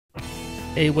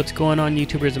Hey, what's going on,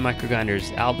 YouTubers and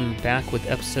MicroGrinders? Alvin back with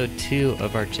episode 2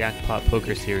 of our Jackpot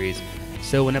Poker series.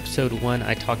 So in episode 1,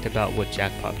 I talked about what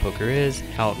Jackpot Poker is,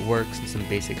 how it works, and some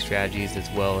basic strategies, as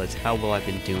well as how well I've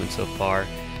been doing so far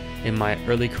in my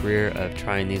early career of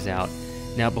trying these out.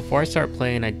 Now, before I start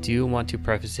playing, I do want to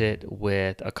preface it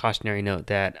with a cautionary note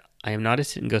that I am not a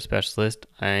sit and go specialist.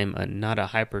 I'm not a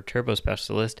hyper turbo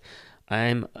specialist.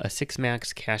 I'm a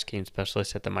 6-max cash game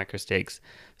specialist at the micro stakes.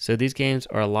 So these games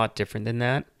are a lot different than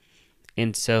that.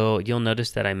 And so you'll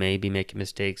notice that I may be making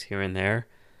mistakes here and there,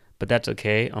 but that's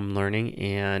okay. I'm learning,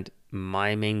 and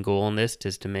my main goal in this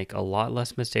is to make a lot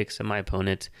less mistakes than my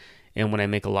opponents. And when I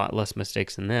make a lot less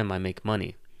mistakes than them, I make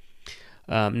money.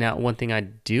 Now, one thing I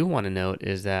do want to note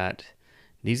is that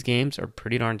these games are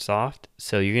pretty darn soft,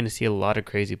 so you're going to see a lot of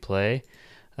crazy play.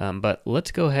 But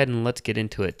let's go ahead and let's get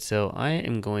into it. So I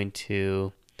am going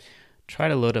to try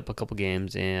to load up a couple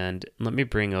games, and let me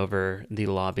bring over the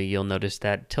lobby. You'll notice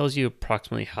that tells you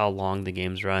approximately how long the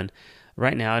games run.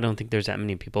 Right now, I don't think there's that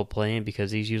many people playing because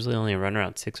these usually only run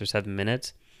around 6 or 7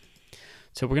 minutes.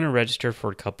 So we're going to register for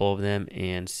a couple of them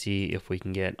and see if we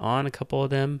can get on a couple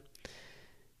of them.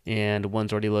 And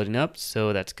one's already loading up,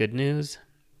 so that's good news.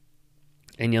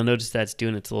 And you'll notice that's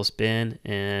doing its little spin,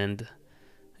 and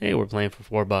hey, we're playing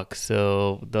for $4,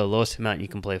 so the lowest amount you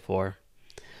can play for.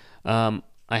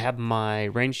 I have my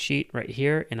range sheet right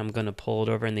here, and I'm going to pull it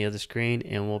over in the other screen,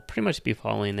 and we'll pretty much be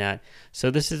following that. So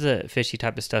this is a fishy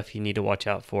type of stuff you need to watch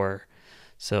out for.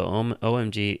 So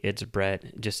OMG, it's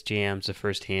Brett, just jams the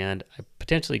first hand. I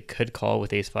potentially could call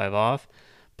with ace-5 off,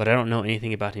 but I don't know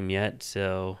anything about him yet,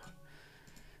 so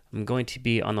I'm going to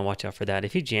be on the watch out for that.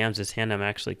 If he jams this hand, I'm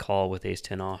actually call with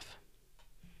ace-10 off.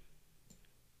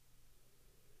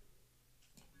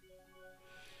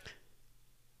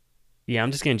 Yeah,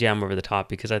 I'm just going to jam over the top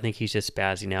because I think he's just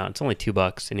spazzing out. It's only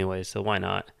 $2 anyway, so why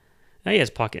not? Now he has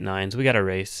pocket nines. We got a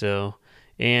race, so,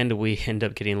 and we end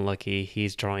up getting lucky.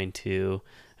 He's drawing to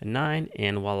a 9,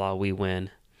 and voila, we win.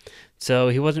 So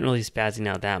he wasn't really spazzing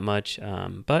out that much,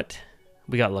 but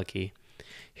we got lucky.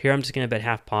 Here I'm just going to bet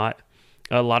half pot.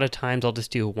 A lot of times I'll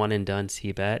just do a one and done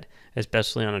c-bet,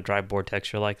 especially on a dry board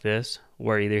texture like this,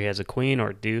 where either he has a queen or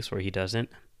a deuce or he doesn't.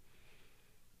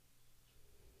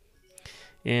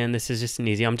 And this is just an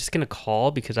easy. I'm just going to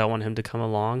call because I want him to come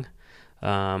along.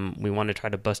 We want to try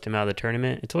to bust him out of the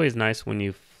tournament. It's always nice when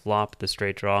you flop the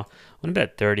straight draw. I'm going to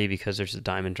bet 30 because there's a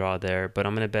diamond draw there, but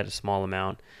I'm going to bet a small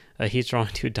amount. He's drawing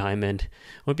to a diamond.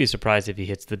 I wouldn't be surprised if he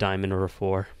hits the diamond or a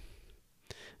 4.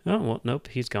 Oh, well, nope,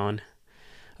 he's gone.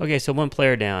 Okay, so one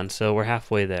player down, so we're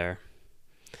halfway there.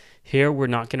 Here, we're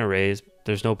not going to raise.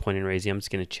 There's no point in raising. I'm just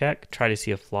going to check, try to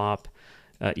see a flop.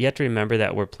 You have to remember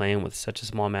that we're playing with such a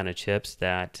small amount of chips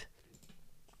that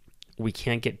we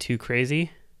can't get too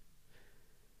crazy.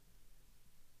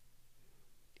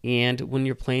 And when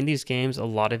you're playing these games, a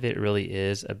lot of it really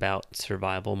is about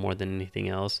survival more than anything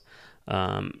else.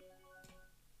 And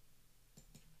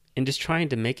just trying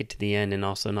to make it to the end and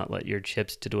also not let your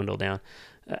chips to dwindle down.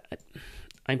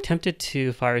 I'm tempted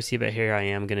to fire a c-bet here. I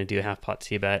am going to do a half pot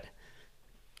c-bet.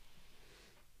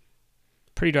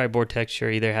 Pretty dry board texture,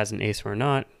 either has an ace or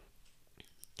not.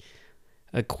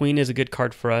 A queen is a good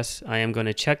card for us. I am going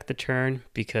to check the turn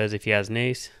because if he has an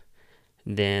ace,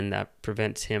 then that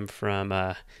prevents him from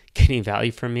getting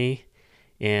value from me.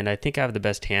 And I think I have the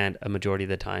best hand a majority of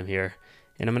the time here.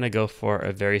 And I'm going to go for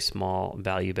a very small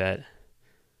value bet.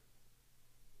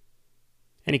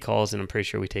 And he calls, and I'm pretty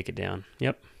sure we take it down.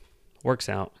 Yep, works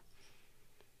out.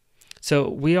 So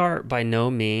we are by no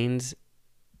means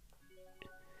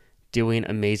doing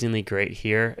amazingly great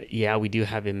here. Yeah, we do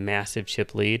have a massive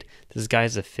chip lead. This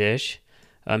guy's a fish.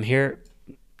 Here,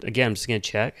 again, I'm just going to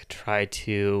check, try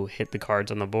to hit the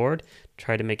cards on the board,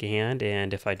 try to make a hand,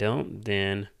 and if I don't,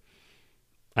 then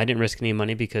I didn't risk any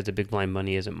money because the big blind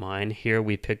money isn't mine. Here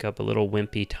we pick up a little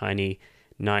wimpy, tiny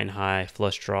 9 high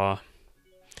flush draw.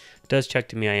 It does check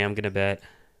to me. I am going to bet.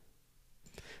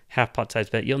 Half pot size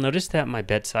bet. You'll notice that my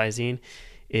bet sizing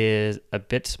is a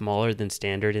bit smaller than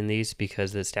standard in these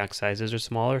because the stack sizes are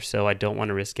smaller, so I don't want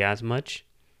to risk as much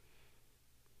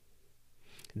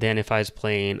than if I was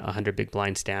playing 100 big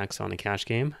blind stacks on a cash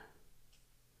game.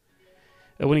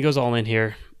 When he goes all in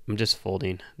here, I'm just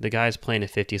folding. The guy's playing a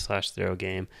 50/0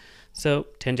 game, so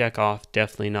 10 jack off,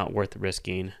 definitely not worth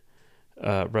risking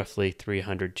roughly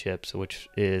 300 chips, which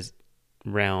is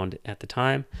round at the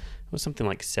time. It was something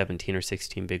like 17 or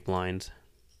 16 big blinds.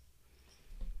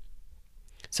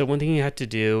 So one thing you have to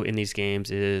do in these games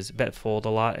is bet fold a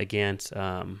lot against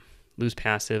loose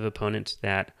passive opponents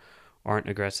that aren't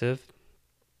aggressive.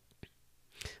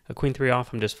 A queen 3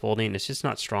 off, I'm just folding. It's just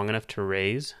not strong enough to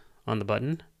raise on the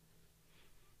button.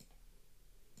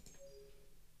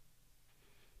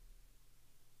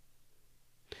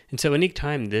 And so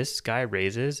anytime this guy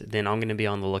raises, then I'm going to be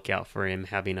on the lookout for him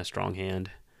having a strong hand.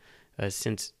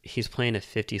 Since he's playing a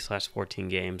 50/14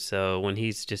 game, so when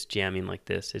he's just jamming like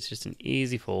this, it's just an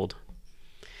easy fold.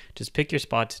 Just pick your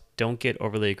spots, don't get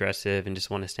overly aggressive and just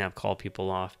want to snap call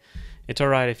people off. It's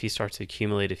alright if he starts to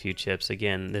accumulate a few chips.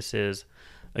 Again, this is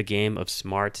a game of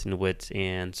smarts and wits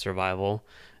and survival,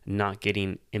 not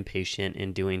getting impatient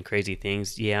and doing crazy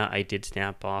things. Yeah, I did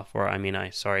snap off, or I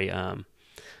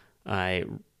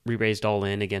re-raised all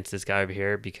in against this guy over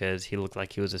here because he looked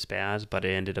like he was a spaz, but I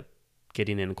ended up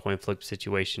getting in a coin flip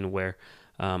situation where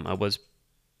I was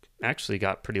actually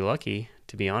got pretty lucky,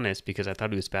 to be honest, because I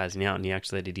thought he was spazzing out and he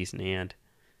actually had a decent hand.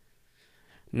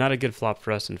 Not a good flop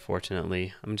for us,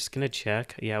 unfortunately. I'm just going to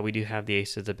check. Yeah, we do have the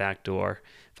ace as the back door.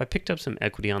 If I picked up some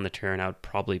equity on the turn, I would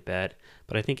probably bet,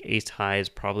 but I think ace high is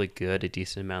probably good a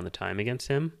decent amount of the time against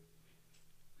him.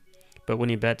 But when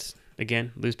he bets,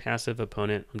 again, lose passive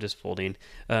opponent, I'm just folding.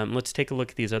 Let's take a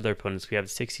look at these other opponents. We have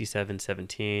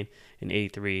 67-17 and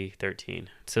 83-13.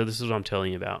 So this is what I'm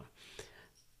telling you about.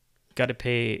 Got to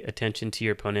pay attention to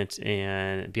your opponents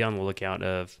and be on the lookout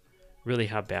of really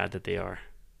how bad that they are.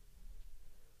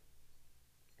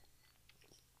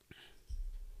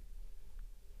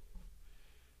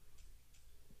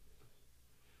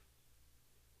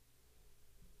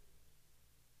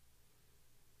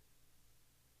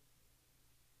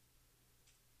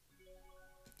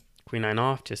 Queen 9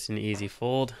 off, just an easy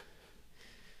fold.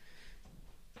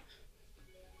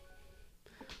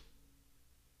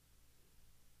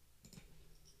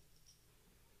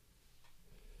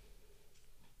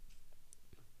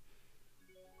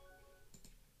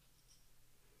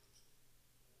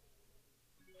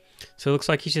 So it looks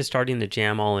like he's just starting to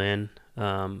jam all in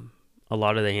a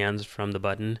lot of the hands from the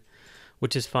button,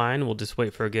 which is fine. We'll just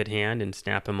wait for a good hand and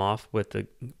snap him off with a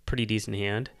pretty decent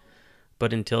hand.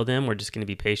 But until then, we're just going to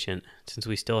be patient since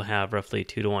we still have roughly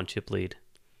 2-1 chip lead.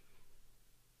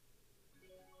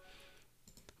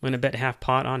 I'm going to bet half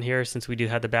pot on here since we do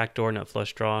have the backdoor nut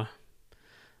flush draw.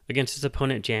 Against his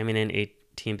opponent jamming in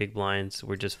 18 big blinds,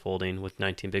 we're just folding with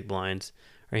 19 big blinds.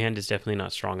 Our hand is definitely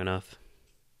not strong enough.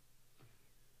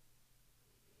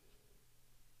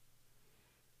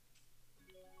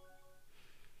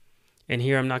 And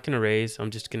here I'm not going to raise. I'm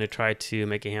just going to try to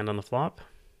make a hand on the flop.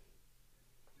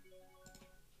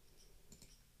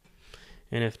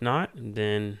 And if not,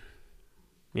 then,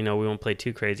 we won't play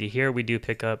too crazy. Here we do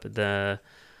pick up the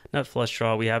nut flush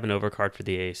draw. We have an overcard for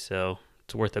the ace, so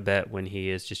it's worth a bet when he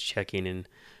is just checking and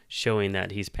showing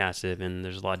that he's passive and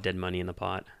there's a lot of dead money in the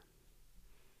pot.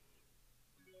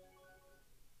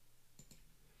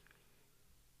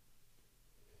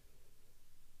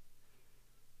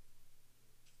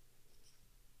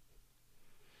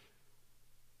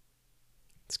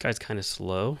 This guy's kind of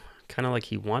slow, kind of like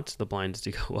he wants the blinds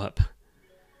to go up.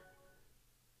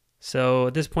 So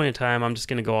at this point in time, I'm just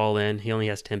going to go all in. He only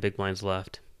has 10 big blinds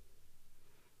left.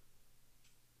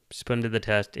 Just put him to the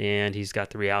test, and he's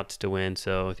got 3 outs to win.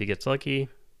 So if he gets lucky,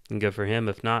 and good for him.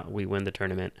 If not, we win the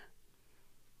tournament.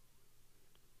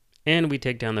 And we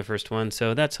take down the first one,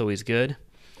 so that's always good.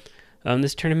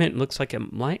 This tournament looks like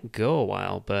it might go a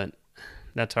while, but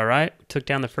that's all right. Took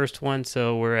down the first one,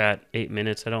 so we're at 8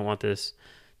 minutes. I don't want this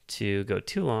to go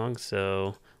too long,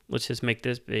 so let's just make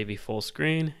this baby full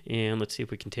screen, and let's see if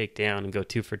we can take down and go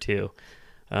 2 for 2.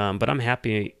 But I'm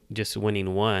happy just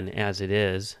winning 1 as it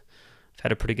is. I've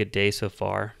had a pretty good day so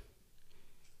far.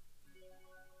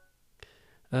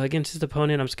 Against his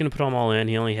opponent, I'm just going to put him all in.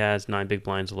 He only has 9 big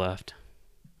blinds left.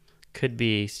 Could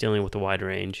be stealing with a wide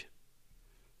range.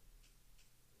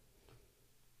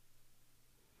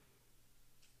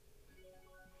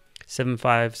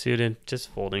 $7-5 suited, just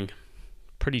folding.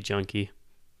 Pretty junky.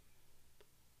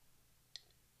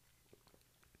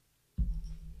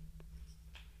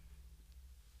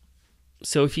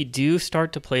 So if you do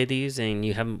start to play these and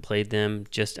you haven't played them,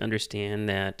 just understand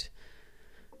that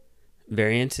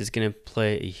variance is going to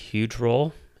play a huge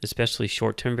role, especially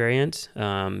short-term variance,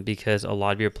 because a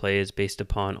lot of your play is based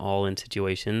upon all-in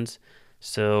situations.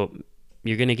 So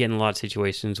you're going to get in a lot of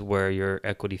situations where your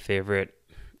equity favorite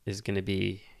is going to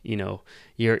be,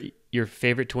 your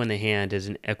favorite to win the hand as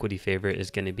an equity favorite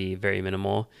is going to be very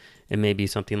minimal. It may be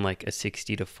something like a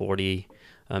 60-40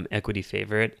 equity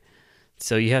favorite.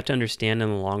 So you have to understand in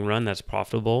the long run that's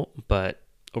profitable, but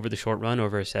over the short run,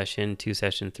 over a session, 2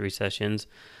 sessions, 3 sessions,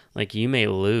 like you may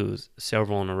lose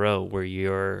several in a row where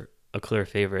you're a clear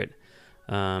favorite.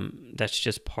 That's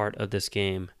just part of this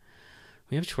game.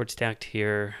 We have short stacked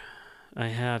here. I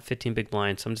have 15 big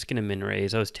blinds, so I'm just going to min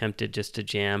raise. I was tempted just to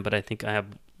jam, but I think I have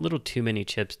a little too many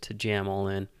chips to jam all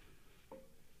in.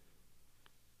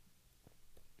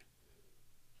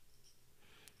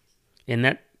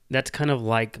 And that's kind of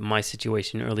like my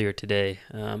situation earlier today.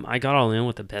 I got all in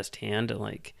with the best hand at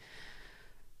like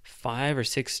 5 or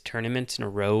 6 tournaments in a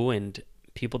row, and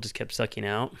people just kept sucking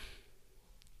out.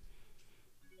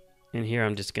 And here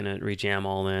I'm just going to rejam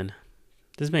all in.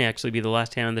 This may actually be the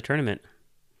last hand of the tournament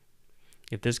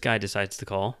if this guy decides to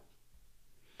call.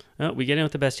 Oh, we get in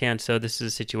with the best hand, so this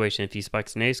is a situation. If he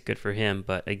spikes an ace, good for him.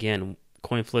 But again,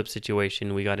 coin flip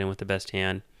situation, we got in with the best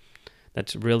hand.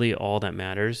 That's really all that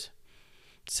matters.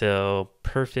 So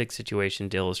perfect situation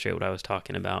to illustrate what I was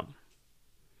talking about.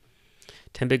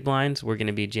 10 big blinds, we're going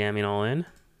to be jamming all in.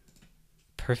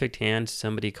 Perfect hand.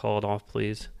 Somebody call it off,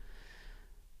 please.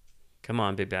 Come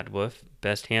on, Big Bad Wolf.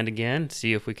 Best hand again.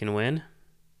 See if we can win.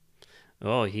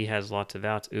 Oh, he has lots of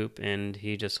outs. Oop, and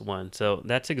he just won. So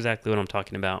that's exactly what I'm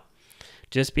talking about.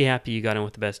 Just be happy you got in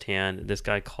with the best hand. This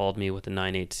guy called me with a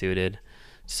 9-8 suited.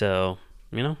 So,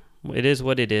 you know, it is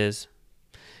what it is.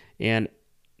 And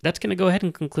that's going to go ahead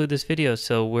and conclude this video.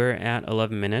 So we're at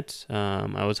 11 minutes.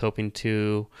 I was hoping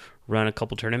to run a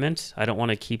couple tournaments. I don't want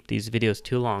to keep these videos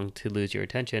too long to lose your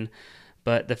attention.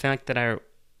 But the fact that I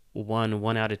won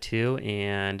 1 out of 2,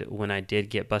 and when I did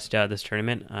get busted out of this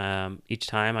tournament, each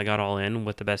time I got all in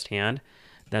with the best hand.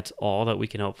 That's all that we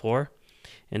can hope for.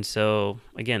 And so,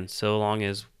 again, so long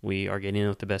as we are getting in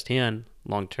with the best hand,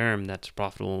 long term, that's a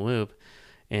profitable move.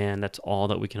 And that's all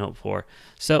that we can hope for.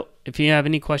 So if you have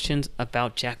any questions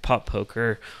about Jackpot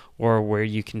Poker or where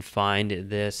you can find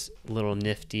this little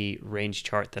nifty range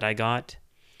chart that I got,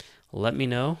 let me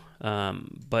know.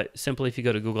 But simply if you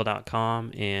go to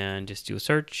google.com and just do a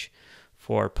search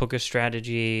for poker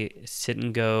strategy, spin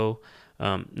and go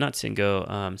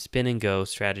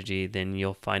strategy, then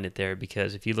you'll find it there,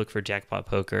 because if you look for Jackpot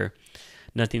Poker,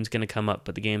 nothing's going to come up,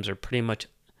 but the games are pretty much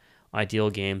ideal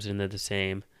games and they're the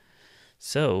same.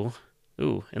 So,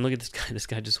 ooh, and look at this guy. This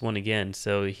guy just won again.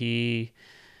 So he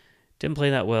didn't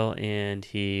play that well, and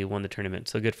he won the tournament.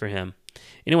 So good for him.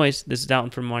 Anyways, this is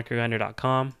Dalton from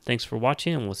MicroGrinder.com. Thanks for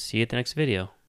watching, and we'll see you at the next video.